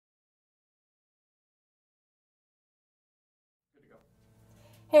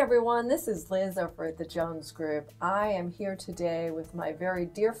Hey everyone, this is Liz over at the Jones Group. I am here today with my very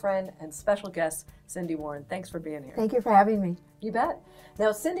dear friend and special guest, Cindy Warren. Thanks for being here. Thank you for having me. You bet.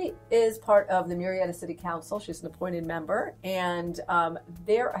 Now, Cindy is part of the Murrieta City Council. She's an appointed member, and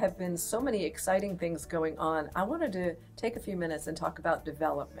there have been so many exciting things going on. I wanted to take a few minutes and talk about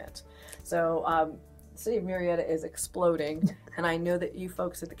development. So, the city of Murrieta is exploding, and I know that you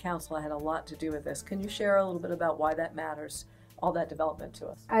folks at the council had a lot to do with this. Can you share a little bit about why that matters, all that development to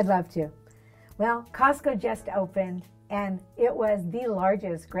us? I'd love to. Well, Costco just opened, and it was the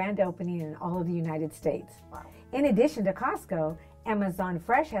largest grand opening in all of the United States. Wow. In addition to Costco, Amazon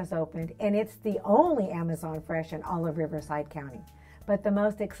Fresh has opened, and it's the only Amazon Fresh in all of Riverside County. But the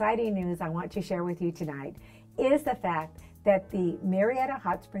most exciting news I want to share with you tonight is the fact that the Murrieta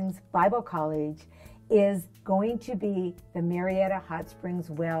Hot Springs Bible College is going to be the Murrieta Hot Springs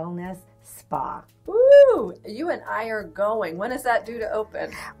Wellness Spa. Woo! You and I are going. When is that due to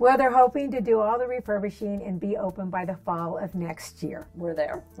open? Well, they're hoping to do all the refurbishing and be open by the fall of next year. We're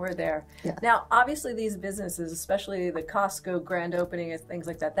there. We're there. Yeah. Now, obviously, these businesses, especially the Costco grand opening and things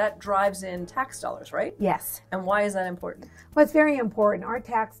like that, that drives in tax dollars, right? Yes. And why is that important? Well, it's very important. Our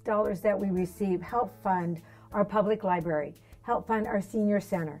tax dollars that we receive help fund our public library, help fund our senior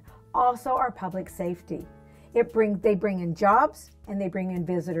center, also our public safety. They bring in jobs and they bring in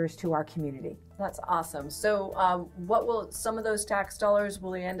visitors to our community. That's awesome. So what will some of those tax dollars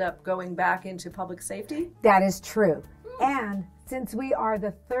will they end up going back into public safety? That is true. And since we are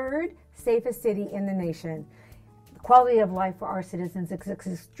the third safest city in the nation, the quality of life for our citizens is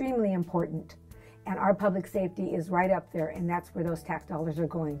extremely important. And our public safety is right up there, and that's where those tax dollars are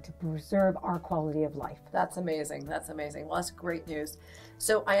going to preserve our quality of life. That's amazing. That's amazing. Well, that's great news.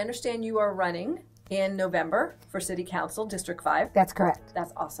 So I understand you are running in November for City Council, District 5. That's correct.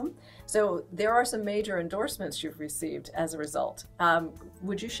 That's awesome. So there are some major endorsements you've received as a result.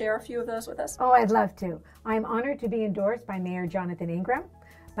 Would you share a few of those with us? Oh, I'd love to. I'm honored to be endorsed by Mayor Jonathan Ingram,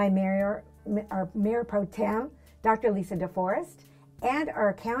 by Mayor Pro Tem, Dr. Lisa DeForest, and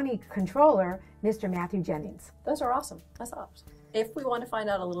our county controller, Mr. Matthew Jennings. Those are awesome. That's awesome. If we want to find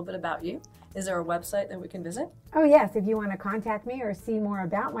out a little bit about you, is there a website that we can visit? Oh yes, if you want to contact me or see more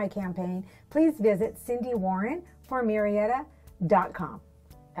about my campaign, please visit cindywarrenformurrieta.com.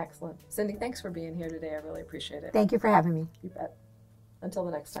 Excellent. Cindy, thanks for being here today. I really appreciate it. Thank you for having me. You bet. Until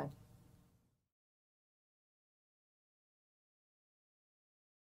the next time.